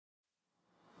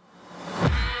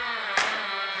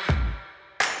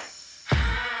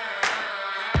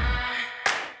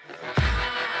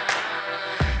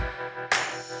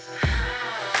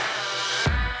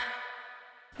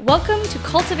Welcome to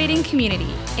Cultivating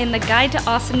Community in the Guide to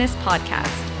Awesomeness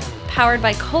podcast, powered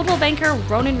by Coldwell Banker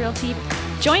Ronan Realty.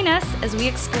 Join us as we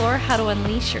explore how to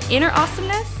unleash your inner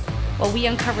awesomeness while we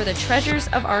uncover the treasures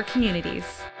of our communities.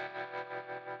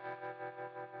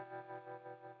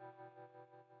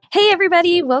 Hey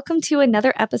everybody, welcome to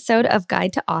another episode of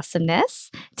Guide to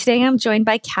Awesomeness. Today I'm joined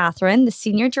by Catherine, the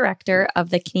Senior Director of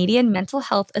the Canadian Mental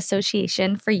Health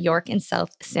Association for York and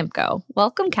South Simcoe.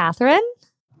 Welcome, Catherine.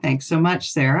 Thanks so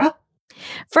much, Sarah.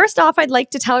 First off, I'd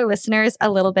like to tell our listeners a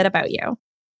little bit about you.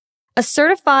 A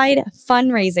certified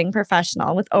fundraising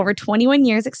professional with over 21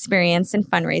 years experience in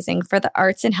fundraising for the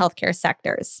arts and healthcare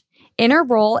sectors. In her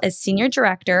role as Senior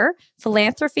Director,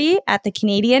 Philanthropy at the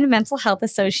Canadian Mental Health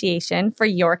Association for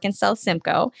York and South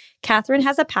Simcoe, Catherine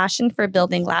has a passion for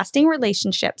building lasting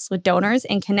relationships with donors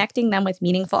and connecting them with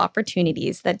meaningful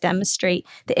opportunities that demonstrate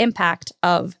the impact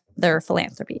of their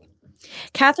philanthropy.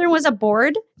 Catherine was a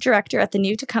board director at the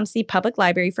New Tecumseh Public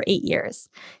Library for 8 years.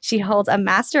 She holds a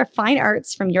Master of Fine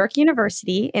Arts from York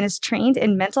University and is trained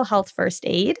in mental health first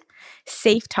aid,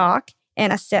 safe talk,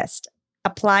 and assist,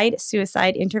 applied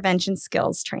suicide intervention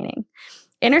skills training.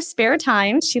 In her spare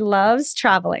time, she loves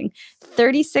traveling,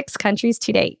 36 countries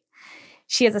to date.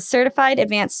 She is a certified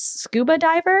advanced scuba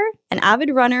diver, an avid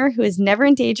runner who is never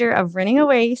in danger of running a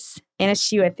race, and a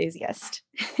shoe enthusiast.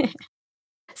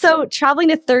 So traveling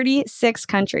to 36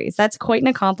 countries, that's quite an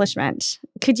accomplishment.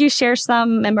 Could you share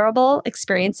some memorable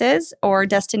experiences or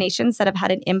destinations that have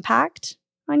had an impact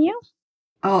on you?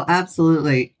 Oh,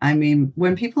 absolutely. I mean,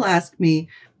 when people ask me,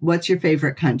 what's your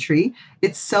favorite country?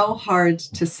 It's so hard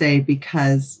to say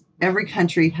because every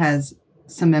country has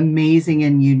some amazing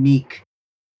and unique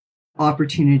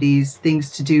opportunities, things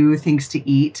to do, things to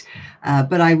eat.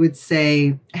 But I would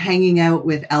say hanging out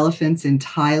with elephants in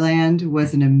Thailand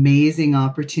was an amazing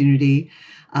opportunity.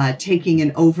 Taking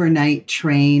an overnight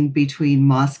train between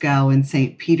Moscow and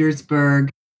St.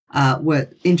 Petersburg,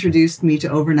 what introduced me to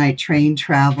overnight train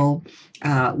travel,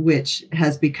 which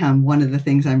has become one of the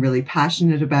things I'm really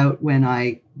passionate about when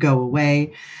I go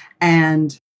away.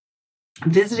 And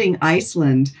visiting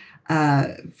Iceland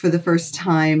for the first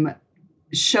time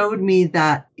showed me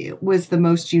that it was the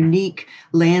most unique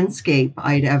landscape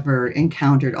I'd ever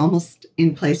encountered, almost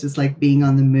in places like being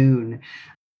on the moon.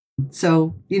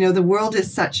 So, the world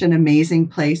is such an amazing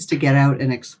place to get out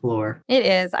and explore. It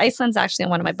is. Iceland's actually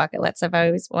on one of my bucket lists. I've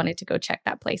always wanted to go check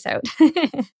that place out.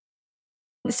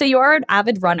 So you are an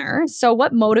avid runner. So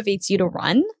what motivates you to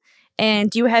run?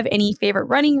 And do you have any favorite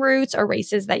running routes or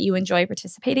races that you enjoy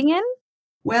participating in?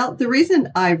 Well, the reason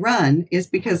I run is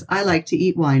because I like to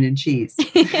eat wine and cheese.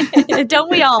 Don't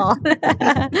we all?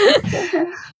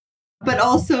 But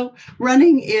also,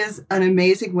 running is an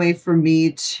amazing way for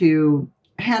me to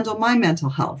handle my mental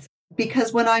health.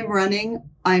 Because when I'm running,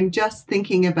 I'm just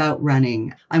thinking about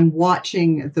running. I'm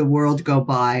watching the world go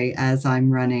by as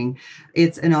I'm running.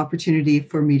 It's an opportunity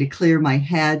for me to clear my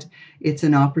head. It's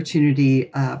an opportunity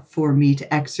for me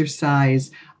to exercise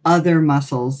other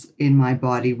muscles in my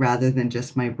body rather than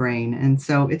just my brain. And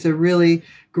so it's a really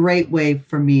great way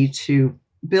for me to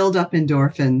build up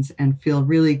endorphins and feel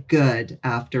really good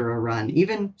after a run.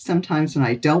 Even sometimes when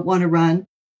I don't want to run,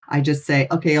 I just say,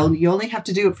 okay, you only have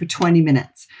to do it for 20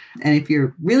 minutes. And if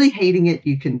you're really hating it,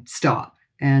 you can stop.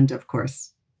 And of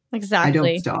course, exactly. I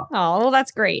don't stop. Oh, well,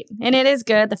 that's great. And it is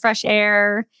good. The fresh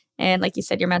air. And like you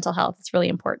said, your mental health is really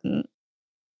important.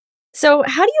 So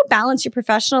how do you balance your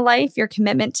professional life, your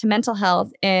commitment to mental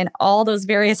health, and all those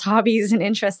various hobbies and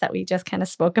interests that we just kind of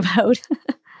spoke about?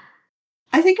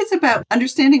 I think it's about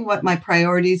understanding what my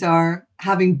priorities are,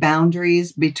 having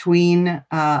boundaries between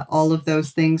all of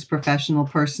those things, professional,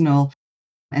 personal,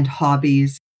 and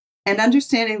hobbies, and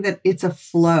understanding that it's a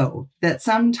flow, that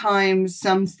sometimes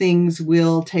some things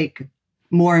will take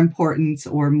more importance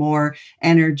or more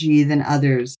energy than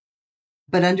others.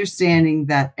 But understanding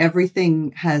that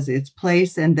everything has its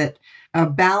place and that a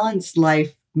balanced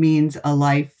life means a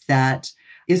life that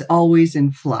is always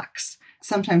in flux.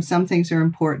 Sometimes some things are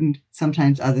important,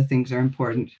 sometimes other things are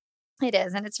important. It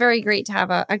is. And it's very great to have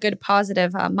a good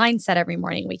positive mindset every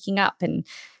morning, waking up and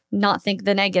not think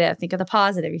the negative, think of the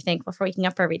positive. You're thankful for waking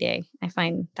up every day. I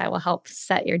find that will help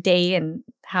set your day and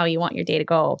how you want your day to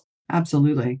go.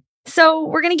 Absolutely. So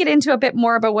we're going to get into a bit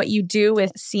more about what you do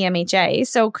with CMHA.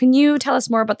 So can you tell us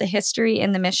more about the history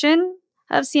and the mission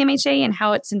of CMHA and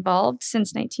how it's involved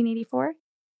since 1984?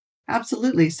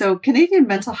 Absolutely. So Canadian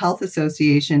Mental Health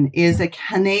Association is a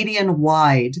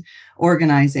Canadian-wide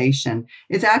organization.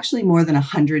 It's actually more than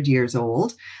 100 years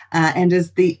old and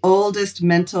is the oldest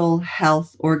mental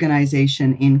health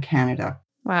organization in Canada.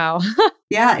 Wow.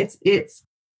 Yeah, it's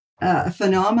a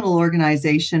phenomenal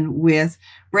organization with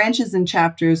branches and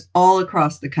chapters all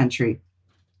across the country.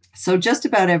 So just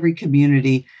about every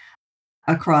community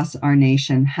across our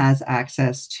nation has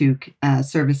access to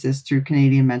services through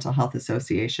Canadian Mental Health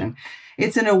Association.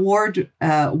 It's an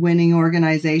award-winning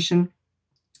organization,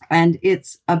 and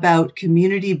it's about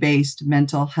community-based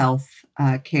mental health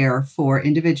care for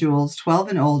individuals 12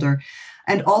 and older,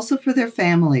 and also for their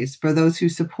families, for those who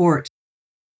support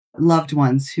loved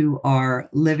ones who are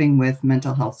living with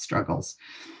mental health struggles.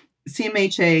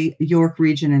 CMHA York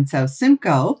Region and South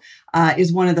Simcoe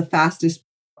is one of the fastest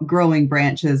growing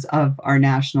branches of our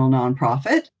national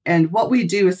nonprofit. And what we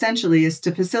do essentially is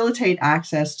to facilitate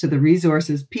access to the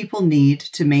resources people need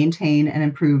to maintain and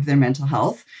improve their mental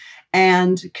health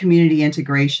and community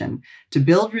integration, to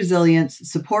build resilience,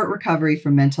 support recovery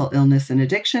from mental illness and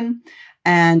addiction.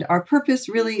 And our purpose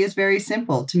really is very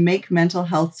simple: to make mental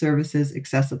health services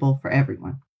accessible for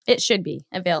everyone. It should be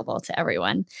available to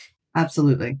everyone.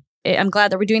 Absolutely. I'm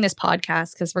glad that we're doing this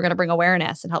podcast because we're going to bring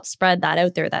awareness and help spread that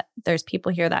out there, that there's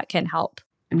people here that can help.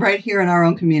 Right here in our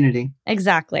own community.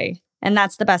 Exactly. And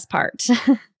that's the best part.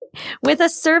 With a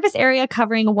service area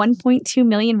covering 1.2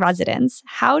 million residents,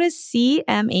 how does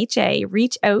CMHA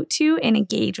reach out to and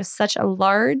engage with such a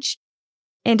large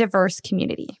and diverse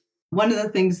community? One of the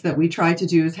things that we try to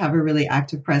do is have a really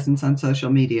active presence on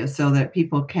social media so that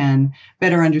people can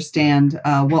better understand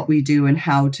what we do and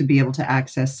how to be able to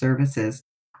access services.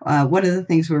 One of the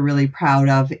things we're really proud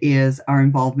of is our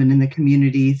involvement in the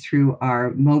community through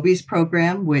our MOBIES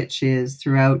program, which is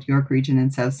throughout York Region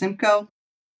and South Simcoe.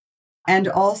 And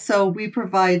also we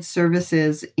provide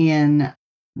services in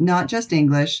not just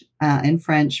English and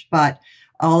French, but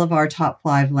all of our top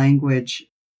 5 language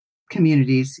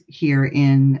communities here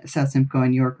in South Simcoe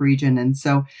and York Region. And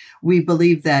so we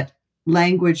believe that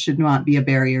language should not be a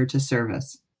barrier to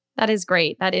service. That is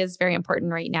great. That is very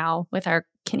important right now with our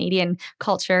Canadian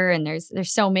culture. And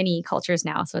there's so many cultures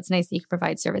now. So it's nice that you can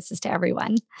provide services to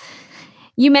everyone.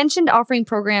 You mentioned offering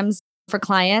programs for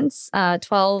clients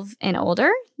 12 and older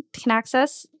can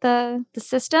access the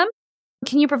system.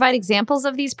 Can you provide examples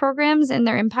of these programs and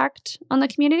their impact on the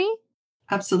community?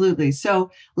 Absolutely.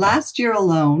 So last year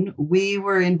alone, we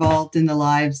were involved in the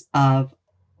lives of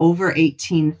over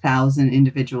 18,000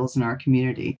 individuals in our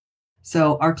community.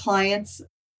 So our clients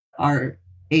are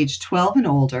age 12 and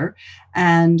older,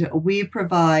 and we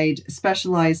provide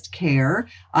specialized care,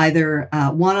 either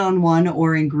one-on-one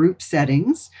or in group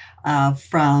settings,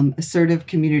 from assertive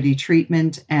community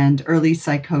treatment and early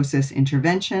psychosis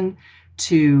intervention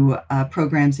to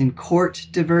programs in court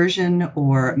diversion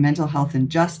or mental health and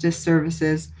justice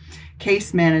services,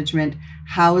 case management,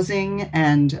 housing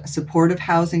and supportive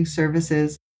housing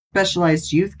services,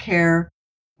 specialized youth care.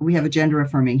 We have a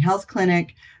gender-affirming health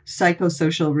clinic,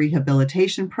 psychosocial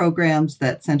rehabilitation programs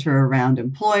that center around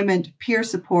employment, peer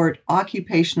support,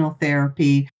 occupational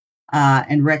therapy,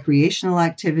 and recreational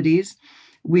activities.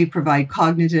 We provide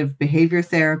cognitive behavior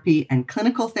therapy and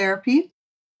clinical therapy.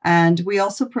 And we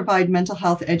also provide mental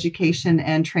health education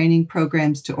and training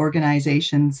programs to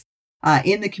organizations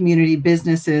in the community,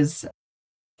 businesses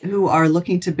who are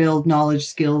looking to build knowledge,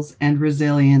 skills, and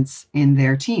resilience in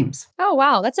their teams. Oh,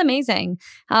 wow. That's amazing.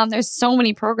 There's so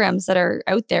many programs that are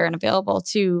out there and available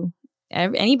to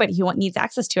anybody who needs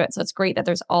access to it. So it's great that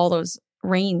there's all those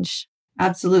range.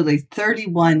 Absolutely.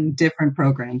 31 different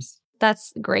programs.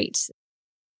 That's great.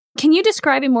 Can you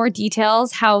describe in more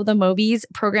details how the MOBIES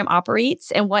program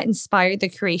operates and what inspired the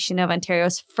creation of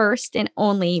Ontario's first and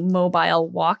only mobile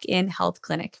walk-in health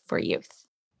clinic for youth?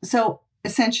 So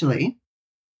essentially,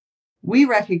 we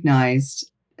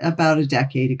recognized about a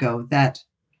decade ago that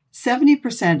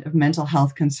 70% of mental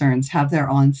health concerns have their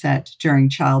onset during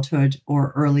childhood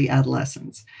or early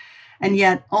adolescence. And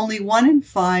yet only 1 in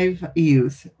 5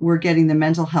 youth were getting the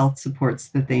mental health supports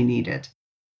that they needed.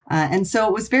 And so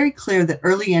it was very clear that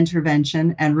early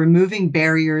intervention and removing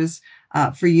barriers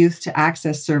for youth to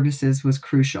access services was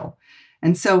crucial.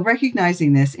 And so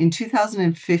recognizing this, in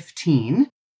 2015,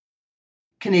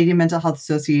 Canadian Mental Health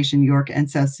Association York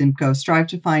and South Simcoe strive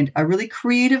to find a really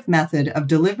creative method of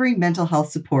delivering mental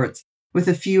health supports with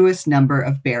the fewest number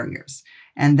of barriers.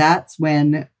 And that's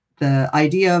when the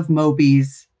idea of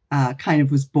MOBIES kind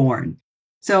of was born.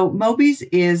 So MOBIES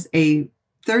is a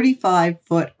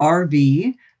 35-foot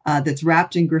RV that's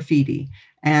wrapped in graffiti.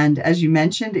 And as you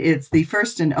mentioned, it's the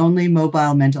first and only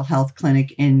mobile mental health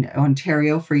clinic in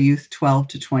Ontario for youth 12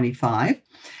 to 25.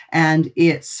 And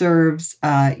it serves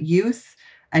youth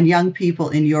and young people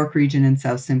in York Region and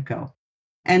South Simcoe.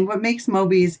 And what makes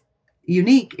MOBIES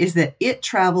unique is that it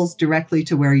travels directly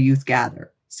to where youth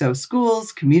gather. So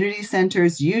schools, community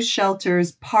centers, youth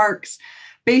shelters, parks,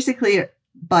 basically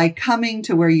by coming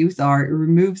to where youth are, it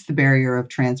removes the barrier of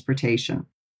transportation.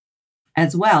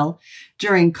 As well,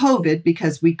 during COVID,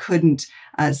 because we couldn't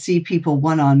see people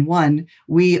one-on-one,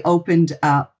 we opened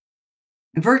up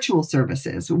virtual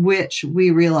services, which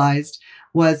we realized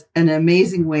was an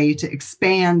amazing way to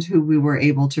expand who we were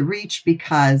able to reach,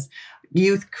 because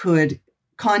youth could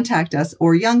contact us,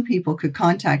 or young people could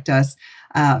contact us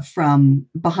from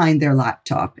behind their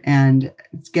laptop and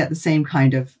get the same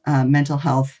kind of mental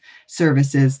health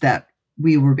services that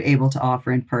we were able to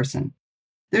offer in person.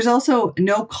 There's also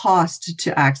no cost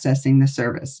to accessing the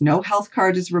service. No health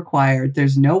card is required.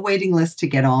 There's no waiting list to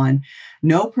get on.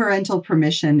 No parental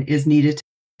permission is needed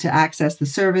to access the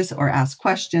service or ask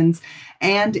questions.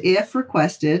 And if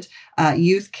requested,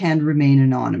 youth can remain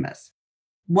anonymous.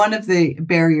 One of the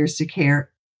barriers to care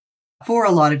for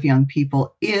a lot of young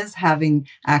people is having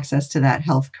access to that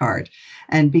health card.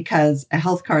 And because a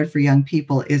health card for young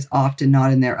people is often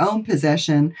not in their own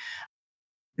possession,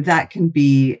 that can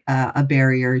be a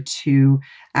barrier to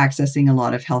accessing a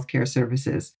lot of healthcare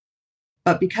services.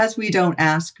 But because we don't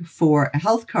ask for a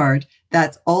health card,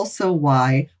 that's also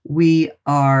why we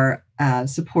are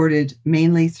supported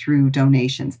mainly through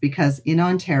donations, because in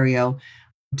Ontario,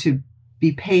 to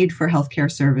be paid for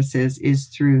healthcare services is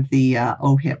through the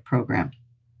OHIP program.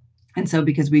 And so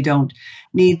because we don't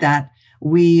need that,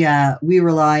 we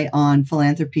rely on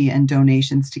philanthropy and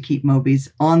donations to keep Mobies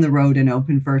on the road and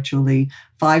open virtually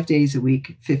 5 days a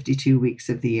week, 52 weeks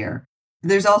of the year.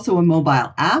 There's also a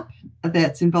mobile app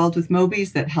that's involved with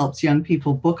Mobies that helps young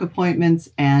people book appointments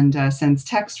and sends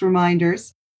text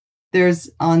reminders. There's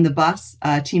on the bus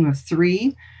a team of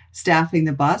 3 staffing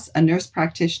the bus, a nurse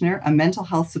practitioner, a mental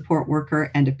health support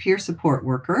worker, and a peer support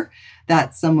worker.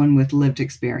 That's someone with lived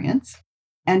experience.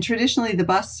 And traditionally, the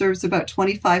bus serves about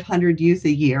 2,500 youth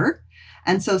a year.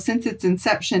 And so since its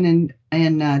inception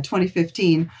in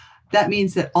 2015, that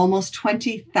means that almost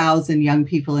 20,000 young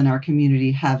people in our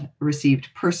community have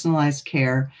received personalized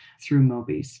care through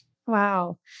Mobies.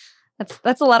 Wow.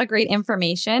 That's a lot of great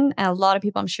information. A lot of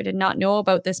people, I'm sure, did not know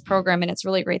about this program, and it's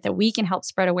really great that we can help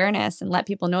spread awareness and let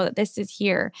people know that this is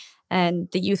here and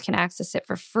the youth can access it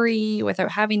for free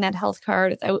without having that health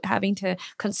card, without having to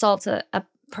consult a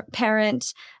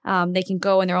parent. They can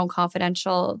go in their own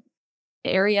confidential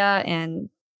area and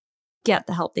get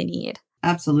the help they need.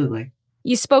 Absolutely.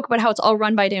 You spoke about how it's all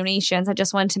run by donations. I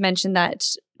just wanted to mention that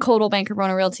Coldwell Banker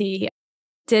Rona Realty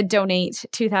did donate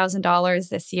 $2,000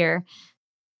 this year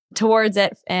towards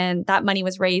it, and that money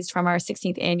was raised from our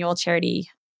 16th annual charity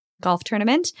golf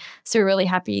tournament. So we're really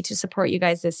happy to support you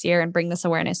guys this year and bring this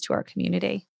awareness to our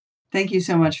community. Thank you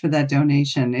so much for that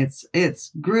donation.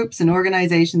 It's groups and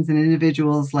organizations and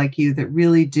individuals like you that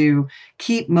really do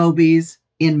keep Mobies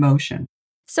in motion.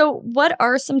 So what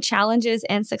are some challenges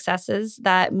and successes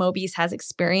that Mobies has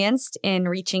experienced in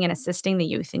reaching and assisting the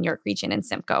youth in York Region and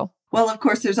Simcoe? Well, of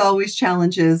course, there's always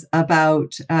challenges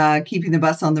about keeping the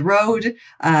bus on the road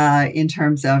in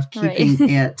terms of keeping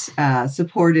it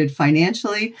supported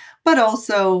financially, but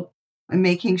also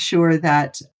making sure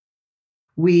that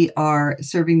we are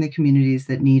serving the communities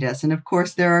that need us. And of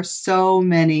course, there are so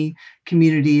many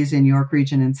communities in York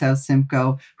Region and South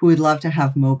Simcoe who would love to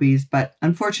have Mobies, but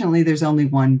unfortunately, there's only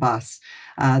one bus.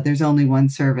 There's only one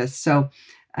service. So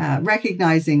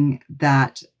recognizing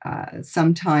that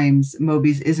sometimes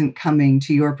Mobies isn't coming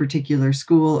to your particular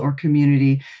school or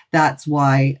community, that's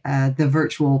why the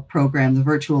virtual program, the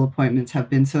virtual appointments have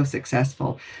been so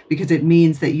successful, because it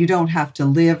means that you don't have to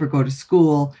live or go to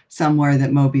school somewhere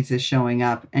that Mobies is showing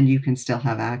up, and you can still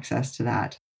have access to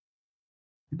that.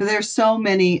 But there's so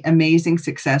many amazing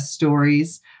success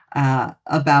stories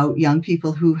about young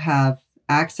people who have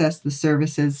accessed the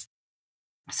services.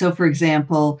 So, for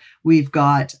example, we've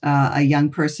got a young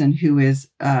person who is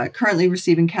currently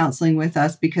receiving counseling with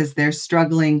us because they're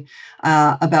struggling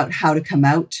about how to come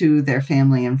out to their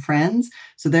family and friends.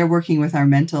 So they're working with our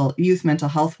youth mental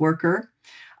health worker.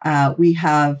 We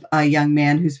have a young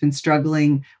man who's been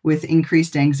struggling with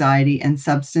increased anxiety and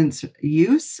substance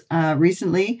use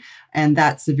recently, and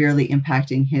that's severely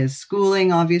impacting his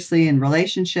schooling, obviously, and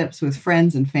relationships with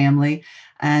friends and family.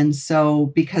 And so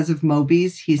because of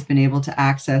Mobies, he's been able to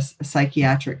access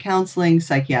psychiatric counseling,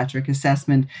 psychiatric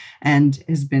assessment, and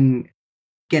has been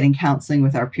getting counseling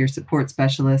with our peer support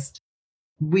specialist.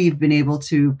 We've been able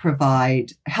to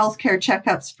provide healthcare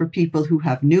checkups for people who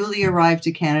have newly arrived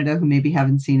to Canada, who maybe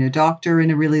haven't seen a doctor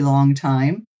in a really long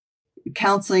time,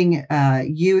 counseling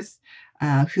youth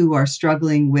who are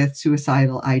struggling with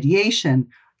suicidal ideation,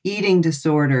 eating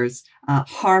disorders,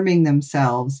 harming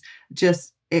themselves.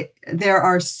 There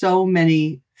are so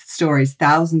many stories,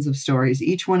 thousands of stories.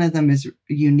 Each one of them is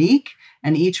unique,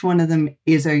 and each one of them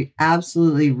is a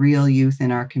absolutely real youth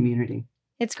in our community.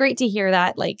 It's great to hear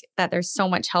that, that there's so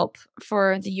much help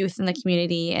for the youth in the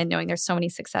community, and knowing there's so many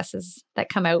successes that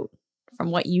come out from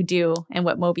what you do and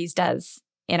what Mobies does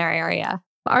in our area.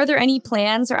 Are there any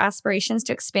plans or aspirations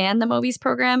to expand the Mobies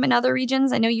program in other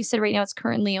regions? I know you said right now it's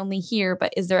currently only here,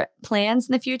 but is there plans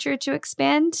in the future to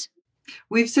expand?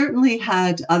 We've certainly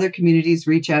had other communities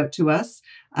reach out to us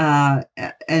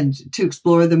and to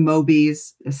explore the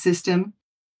Mobies system.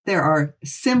 There are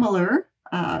similar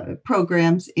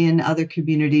programs in other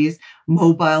communities,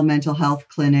 mobile mental health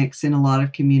clinics in a lot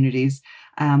of communities.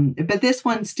 But this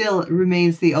one still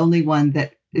remains the only one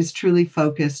that is truly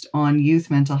focused on youth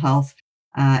mental health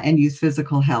and youth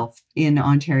physical health in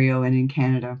Ontario and in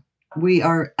Canada. We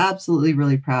are absolutely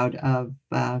really proud of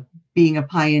being a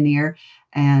pioneer,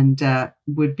 and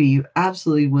would be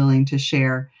absolutely willing to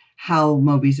share how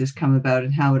Mobies has come about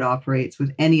and how it operates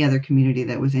with any other community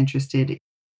that was interested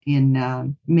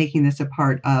in making this a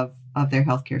part of their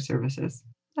healthcare services.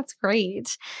 That's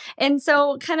great. And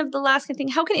so, kind of the last thing,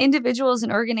 how can individuals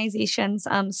and organizations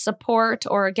support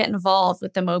or get involved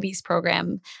with the Mobies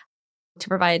program to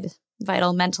provide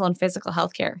vital mental and physical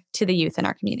health care to the youth in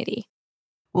our community?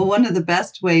 Well, one of the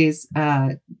best ways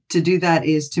to do that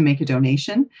is to make a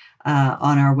donation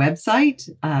on our website,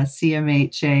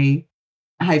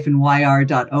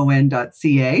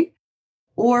 cmha-yr.on.ca,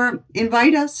 or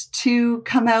invite us to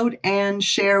come out and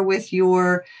share with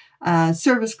your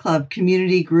service club,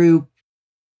 community group.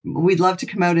 We'd love to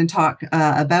come out and talk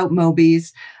about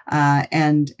Mobies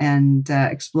and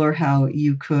explore how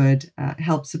you could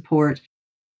help support.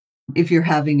 If you're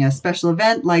having a special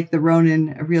event like the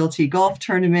Ronin Realty Golf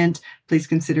Tournament, please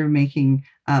consider making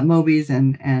Mobies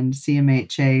and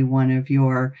CMHA one of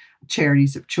your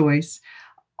charities of choice.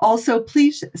 Also,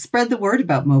 please spread the word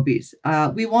about Mobies.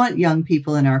 We want young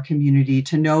people in our community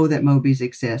to know that Mobies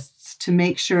exists, to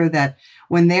make sure that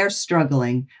when they're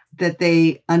struggling, that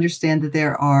they understand that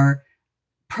there are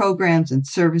programs and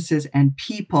services and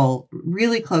people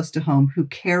really close to home who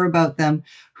care about them,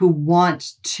 who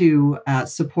want to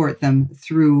support them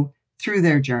through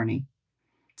their journey.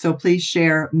 So please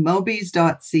share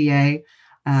mobies.ca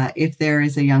if there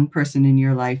is a young person in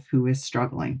your life who is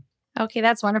struggling. Okay,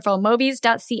 that's wonderful.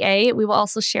 Mobies.ca. We will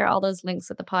also share all those links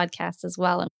with the podcast as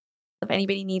well. And if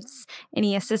anybody needs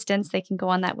any assistance, they can go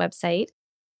on that website.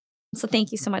 So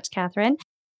thank you so much, Catherine.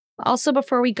 Also,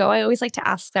 before we go, I always like to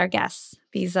ask our guests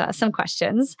these some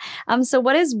questions. So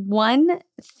what is one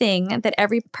thing that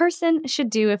every person should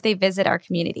do if they visit our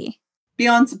community?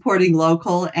 Beyond supporting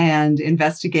local and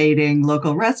investigating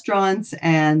local restaurants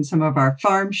and some of our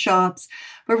farm shops,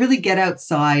 but really get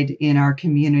outside in our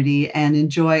community and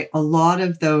enjoy a lot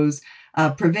of those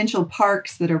provincial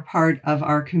parks that are part of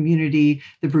our community,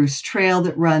 the Bruce Trail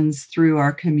that runs through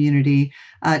our community,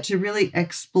 to really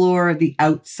explore the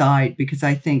outside, because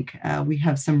I think we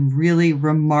have some really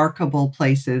remarkable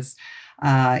places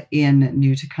in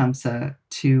New Tecumseh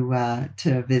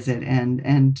to visit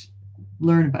and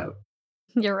learn about.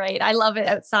 You're right. I love it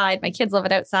outside. My kids love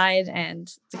it outside, and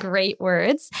it's great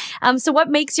words. So what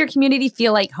makes your community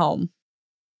feel like home?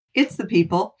 It's the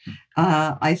people.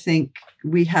 I think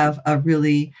we have a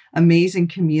really amazing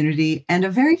community and a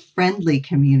very friendly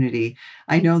community.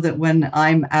 I know that when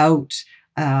I'm out,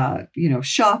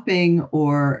 shopping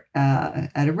or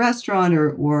at a restaurant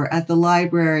or at the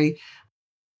library,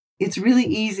 it's really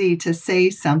easy to say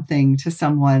something to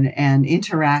someone and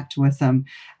interact with them.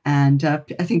 And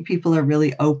I think people are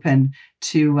really open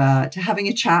to having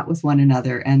a chat with one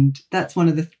another. And that's one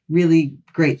of the really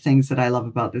great things that I love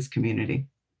about this community.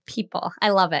 People. I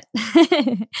love it.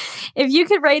 If you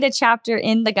could write a chapter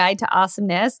in the Guide to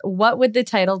Awesomeness, what would the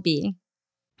title be?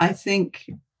 I think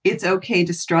it's okay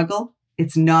to struggle.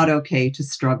 It's not okay to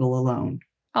struggle alone.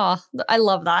 Oh, I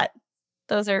love that.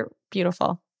 Those are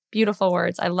beautiful, beautiful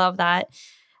words. I love that.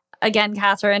 Again,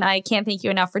 Catherine, I can't thank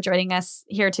you enough for joining us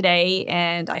here today.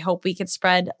 And I hope we could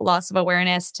spread lots of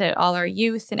awareness to all our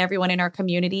youth and everyone in our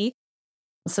community.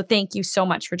 So thank you so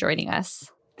much for joining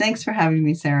us. Thanks for having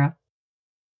me, Sarah.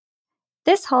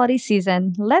 This holiday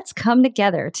season, let's come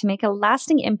together to make a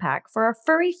lasting impact for our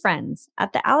furry friends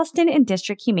at the Alliston and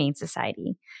District Humane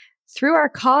Society through our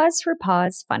Cause for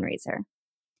Paws fundraiser.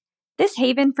 This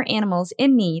haven for animals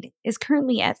in need is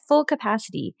currently at full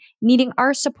capacity, needing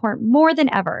our support more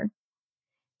than ever.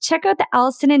 Check out the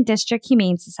Alliston and District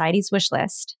Humane Society's wish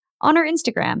list on our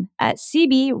Instagram at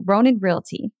CB Ronin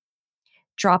Realty.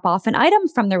 Drop off an item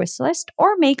from their wish list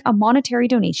or make a monetary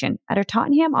donation at our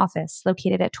Tottenham office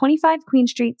located at 25 Queen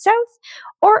Street South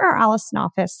or our Alliston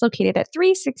office located at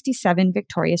 367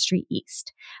 Victoria Street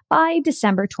East by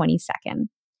December 22nd.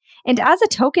 And as a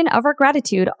token of our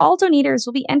gratitude, all donators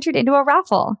will be entered into a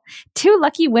raffle. 2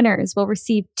 lucky winners will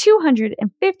receive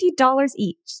 $250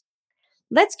 each.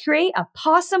 Let's create a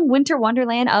possum winter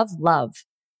wonderland of love,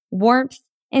 warmth,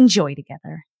 and joy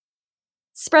together.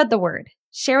 Spread the word.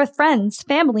 Share with friends,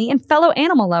 family, and fellow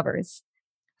animal lovers.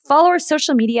 Follow our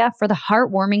social media for the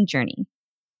heartwarming journey.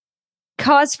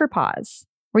 Cause for Pause,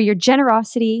 where your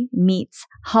generosity meets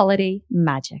holiday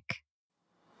magic.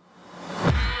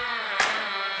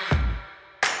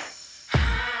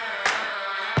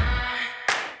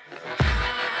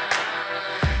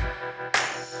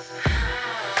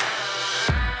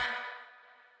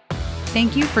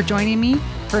 Thank you for joining me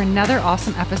for another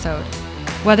awesome episode.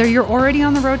 Whether you're already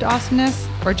on the road to awesomeness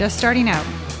or just starting out,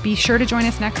 be sure to join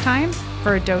us next time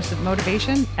for a dose of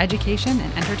motivation, education,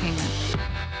 and entertainment.